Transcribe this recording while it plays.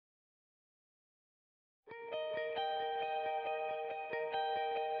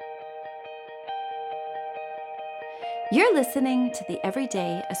You're listening to the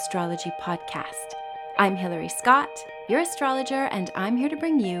Everyday Astrology Podcast. I'm Hilary Scott, your astrologer, and I'm here to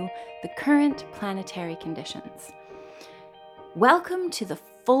bring you the current planetary conditions. Welcome to the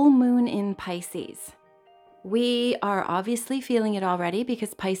full moon in Pisces. We are obviously feeling it already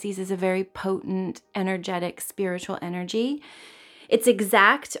because Pisces is a very potent, energetic, spiritual energy. It's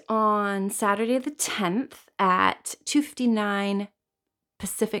exact on Saturday the 10th at 2:59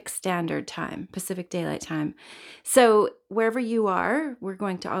 Pacific Standard Time, Pacific Daylight Time. So wherever you are, we're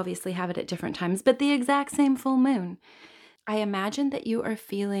going to obviously have it at different times, but the exact same full moon. I imagine that you are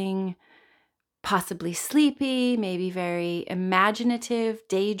feeling possibly sleepy, maybe very imaginative,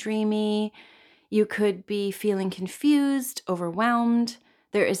 daydreamy. You could be feeling confused, overwhelmed.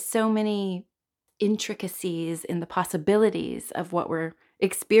 There is so many intricacies in the possibilities of what we're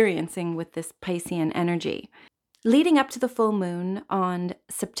experiencing with this Piscean energy. Leading up to the full moon on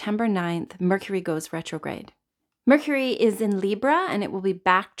September 9th, Mercury goes retrograde. Mercury is in Libra and it will be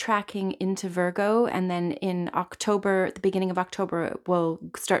backtracking into Virgo, and then in October, the beginning of October, it will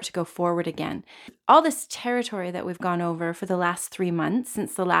start to go forward again. All this territory that we've gone over for the last 3 months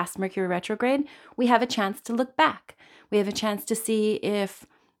since the last Mercury retrograde, we have a chance to look back. We have a chance to see if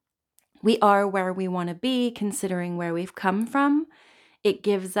we are where we want to be, considering where we've come from. It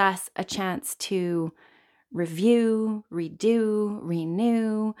gives us a chance to review, redo,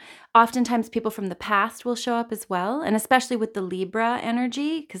 renew. Oftentimes people from the past will show up as well, and especially with the Libra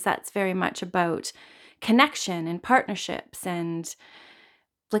energy, because that's very much about connection and partnerships and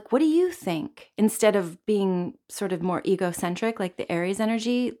like, what do you think? Instead of being sort of more egocentric like the Aries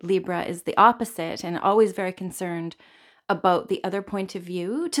energy, Libra is the opposite and always very concerned about the other point of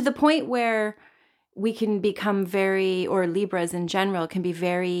view, to the point where we can become or Libras in general can be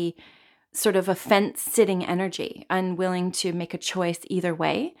very sort of a fence-sitting energy, unwilling to make a choice either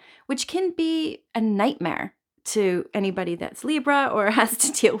way, which can be a nightmare to anybody that's Libra or has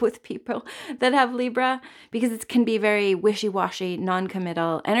to deal with people that have Libra, because it can be very wishy-washy,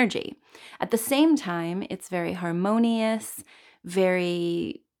 non-committal energy. At the same time, it's very harmonious,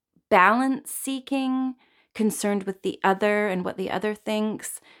 very balance-seeking, concerned with the other and what the other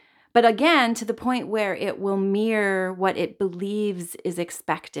thinks. But again, to the point where it will mirror what it believes is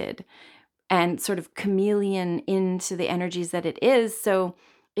expected and sort of chameleon into the energies that it is. So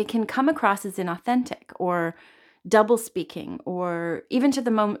it can come across as inauthentic or double speaking, or even to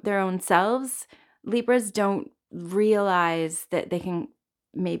their own selves. Libras don't realize that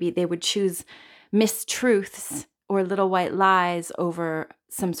maybe they would choose mistruths or little white lies over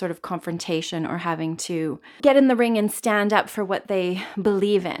some sort of confrontation or having to get in the ring and stand up for what they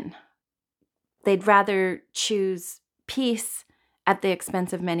believe in. They'd rather choose peace at the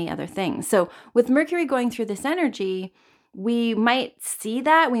expense of many other things. So with Mercury going through this energy, we might see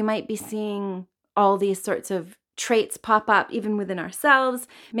that. We might be seeing all these sorts of traits pop up even within ourselves,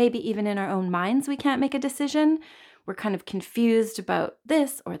 maybe even in our own minds. We can't make a decision. We're kind of confused about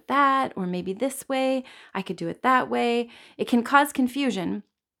this or that, or maybe this way. I could do it that way. It can cause confusion,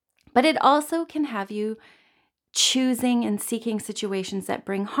 but it also can have you choosing and seeking situations that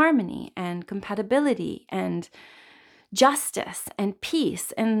bring harmony and compatibility and justice and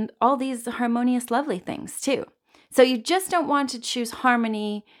peace and all these harmonious, lovely things too. So you just don't want to choose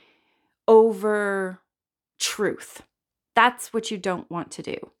harmony over truth. That's what you don't want to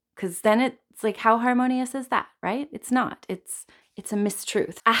do, because then it's like, how harmonious is that, right? It's not. It's a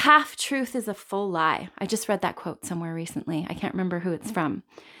mistruth. A half-truth is a full lie. I just read that quote somewhere recently. I can't remember who it's from.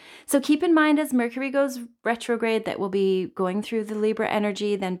 So keep in mind, as Mercury goes retrograde, that we'll be going through the Libra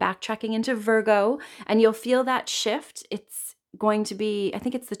energy, then backtracking into Virgo, and you'll feel that shift. It's going to be, I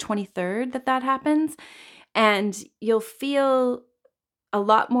think it's the 23rd that happens, and you'll feel a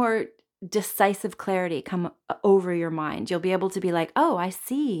lot more decisive clarity come over your mind. You'll be able to be like, oh, I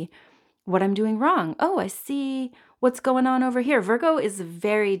see what I'm doing wrong. Oh, I see what's going on over here. Virgo is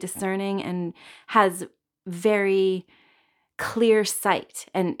very discerning and has very clear sight,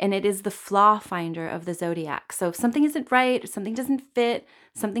 and it is the flaw finder of the zodiac. So if something isn't right, or something doesn't fit,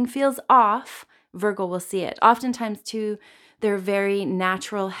 something feels off, Virgo will see it. Oftentimes too, they're very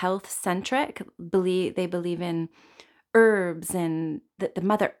natural health centric. They believe in herbs and that the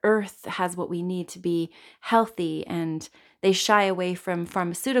Mother Earth has what we need to be healthy, and they shy away from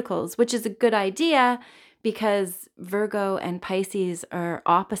pharmaceuticals, which is a good idea because Virgo and Pisces are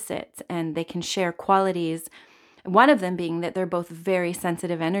opposites and they can share qualities. One of them being that they're both very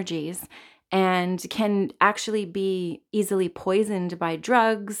sensitive energies and can actually be easily poisoned by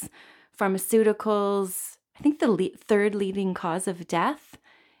drugs, pharmaceuticals. I think the third leading cause of death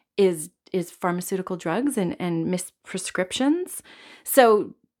is pharmaceutical drugs and misprescriptions.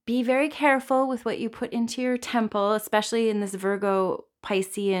 So be very careful with what you put into your temple, especially in this Virgo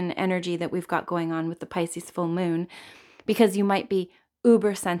Piscean energy that we've got going on with the Pisces full moon, because you might be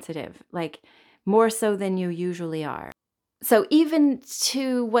uber sensitive, like more so than you usually are. So even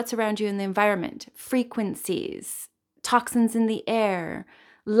to what's around you in the environment, frequencies, toxins in the air,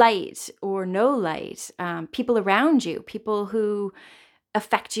 light or no light, people around you, people who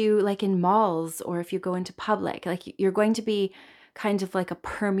affect you like in malls or if you go into public, like you're going to be kind of like a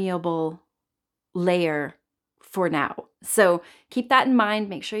permeable layer for now. So keep that in mind.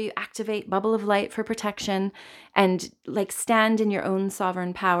 Make sure you activate bubble of light for protection and like stand in your own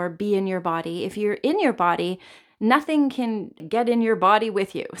sovereign power, be in your body. If you're in your body, nothing can get in your body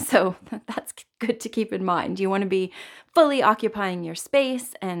with you. So that's good to keep in mind. You want to be fully occupying your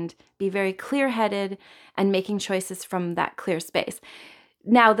space and be very clear-headed and making choices from that clear space.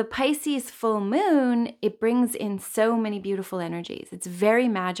 Now, the Pisces full moon, it brings in so many beautiful energies. It's very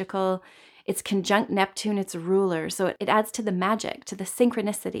magical. It's conjunct Neptune, its ruler. So it adds to the magic, to the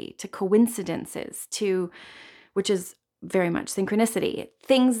synchronicity, to coincidences, which is very much synchronicity.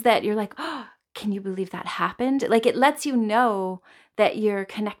 Things that you're like, oh, can you believe that happened? Like it lets you know that you're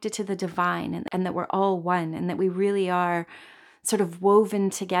connected to the divine and that we're all one and that we really are sort of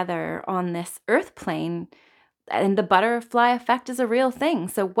woven together on this earth plane. And the butterfly effect is a real thing.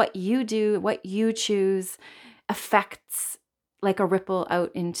 So what you do, what you choose affects like a ripple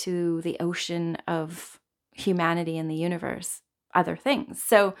out into the ocean of humanity and the universe, other things.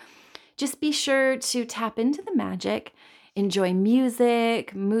 So just be sure to tap into the magic, enjoy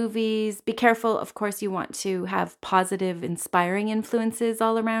music, movies. Be careful, of course, you want to have positive, inspiring influences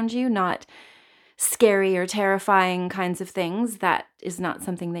all around you, not scary or terrifying kinds of things. That is not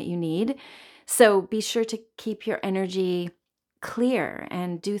something that you need. So be sure to keep your energy clear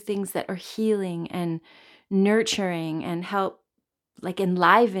and do things that are healing and nurturing and help like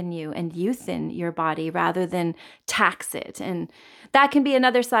enliven you and youthen your body rather than tax it. And that can be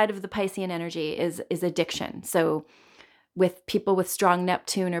another side of the Piscean energy is addiction. So with people with strong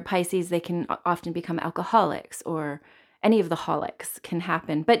Neptune or Pisces, they can often become alcoholics or any of the holics can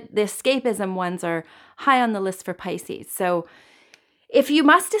happen. But the escapism ones are high on the list for Pisces. So if you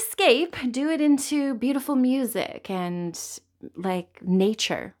must escape, do it into beautiful music and like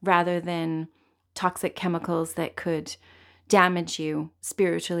nature rather than toxic chemicals that could damage you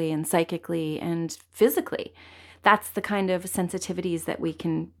spiritually and psychically and physically. That's the kind of sensitivities that we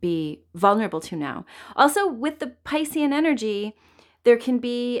can be vulnerable to now. Also, with the Piscean energy, there can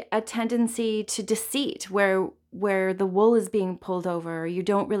be a tendency to deceit where the wool is being pulled over, or you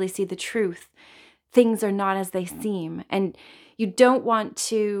don't really see the truth. Things are not as they seem. And you don't want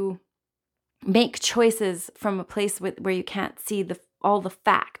to make choices from a place where you can't see all the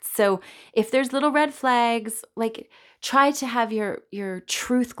facts. So if there's little red flags, like try to have your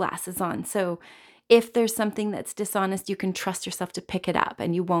truth glasses on. So if there's something that's dishonest, you can trust yourself to pick it up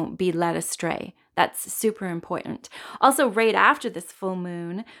and you won't be led astray. That's super important. Also, right after this full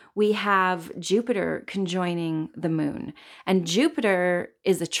moon, we have Jupiter conjoining the moon. And Jupiter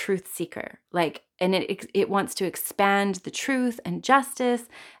is a truth seeker, and it wants to expand the truth and justice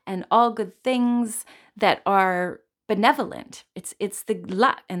and all good things that are benevolent. It's the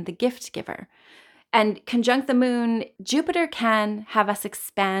luck and the gift giver. And conjunct the moon, Jupiter can have us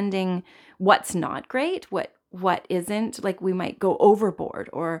expanding what's not great, what isn't. Like we might go overboard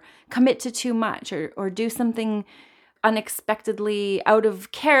or commit to too much or do something unexpectedly out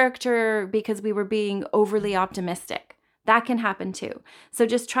of character because we were being overly optimistic. That can happen too. So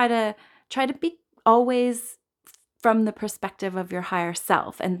just try to be always from the perspective of your higher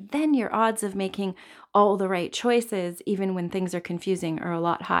self. And then your odds of making all the right choices, even when things are confusing, are a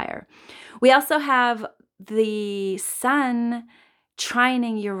lot higher. We also have the sun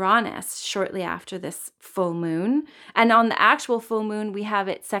trining Uranus shortly after this full moon. And on the actual full moon, we have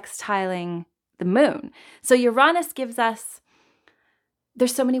it sextiling the moon. So Uranus gives us,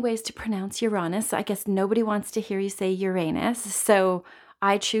 there's so many ways to pronounce Uranus. I guess nobody wants to hear you say Uranus. So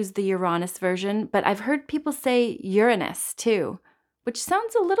I choose the Uranus version, but I've heard people say Uranus too, which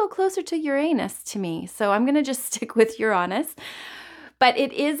sounds a little closer to Uranus to me. So I'm going to just stick with Uranus. But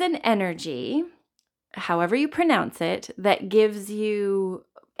it is an energy, however you pronounce it, that gives you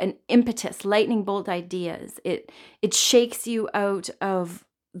an impetus, lightning bolt ideas. It shakes you out of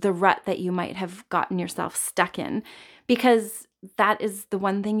the rut that you might have gotten yourself stuck in, because that is the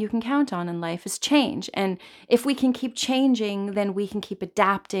one thing you can count on in life is change. And if we can keep changing, then we can keep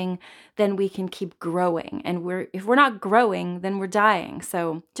adapting, then we can keep growing. And if we're not growing, then we're dying.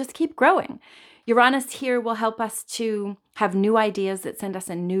 So just keep growing. Uranus here will help us to have new ideas that send us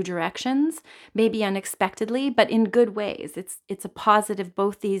in new directions, maybe unexpectedly, but in good ways. It's a positive.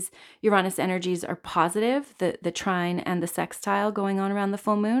 Both these Uranus energies are positive, the trine and the sextile going on around the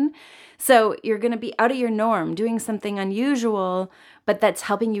full moon. So you're going to be out of your norm, doing something unusual, but that's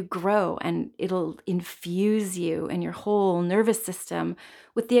helping you grow, and it'll infuse you and your whole nervous system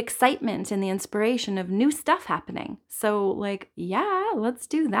with the excitement and the inspiration of new stuff happening. So yeah, let's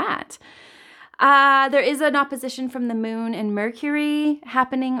do that. There is an opposition from the moon and Mercury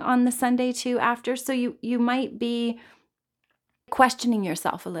happening on the Sunday too after. So you might be questioning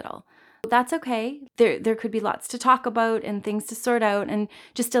yourself a little. That's okay. There could be lots to talk about and things to sort out, and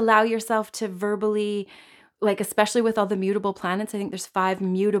just allow yourself to verbally, especially with all the mutable planets. I think there's 5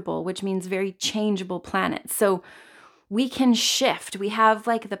 mutable, which means very changeable planets. So we can shift. We have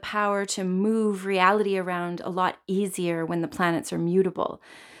the power to move reality around a lot easier when the planets are mutable.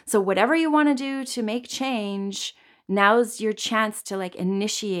 So whatever you want to do to make change, now's your chance to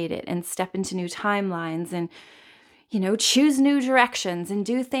initiate it and step into new timelines and, choose new directions and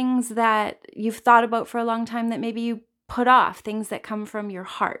do things that you've thought about for a long time that maybe you put off, things that come from your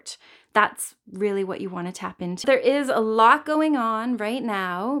heart. That's really what you want to tap into. There is a lot going on right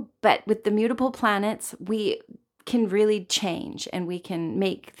now, but with the mutable planets, we can really change and we can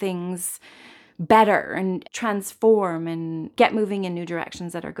make things better and transform and get moving in new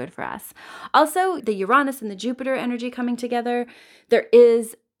directions that are good for us. Also, the Uranus and the Jupiter energy coming together, there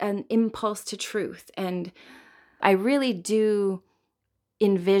is an impulse to truth. And I really do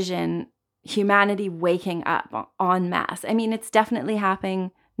envision humanity waking up en masse. I mean, it's definitely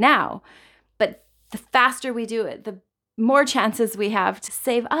happening now, but the faster we do it, the more chances we have to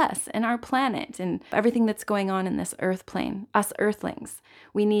save us and our planet and everything that's going on in this earth plane, us earthlings.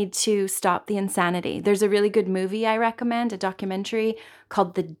 We need to stop the insanity. There's a really good movie I recommend, a documentary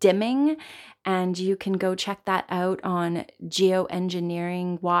called The Dimming, and you can go check that out on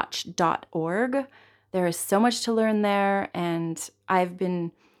geoengineeringwatch.org. There is so much to learn there, and I've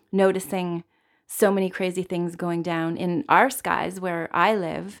been noticing so many crazy things going down in our skies where I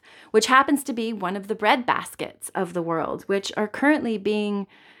live, which happens to be one of the breadbaskets of the world, which are currently being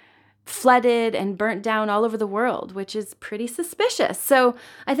flooded and burnt down all over the world, which is pretty suspicious. So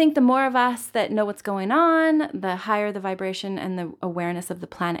I think the more of us that know what's going on, the higher the vibration and the awareness of the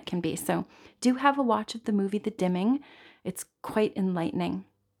planet can be. So do have a watch of the movie The Dimming. It's quite enlightening.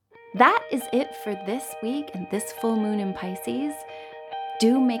 That is it for this week and this full moon in Pisces.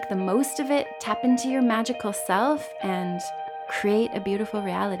 Do make the most of it, tap into your magical self, and create a beautiful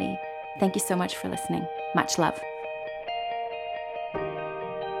reality. Thank you so much for listening. Much love.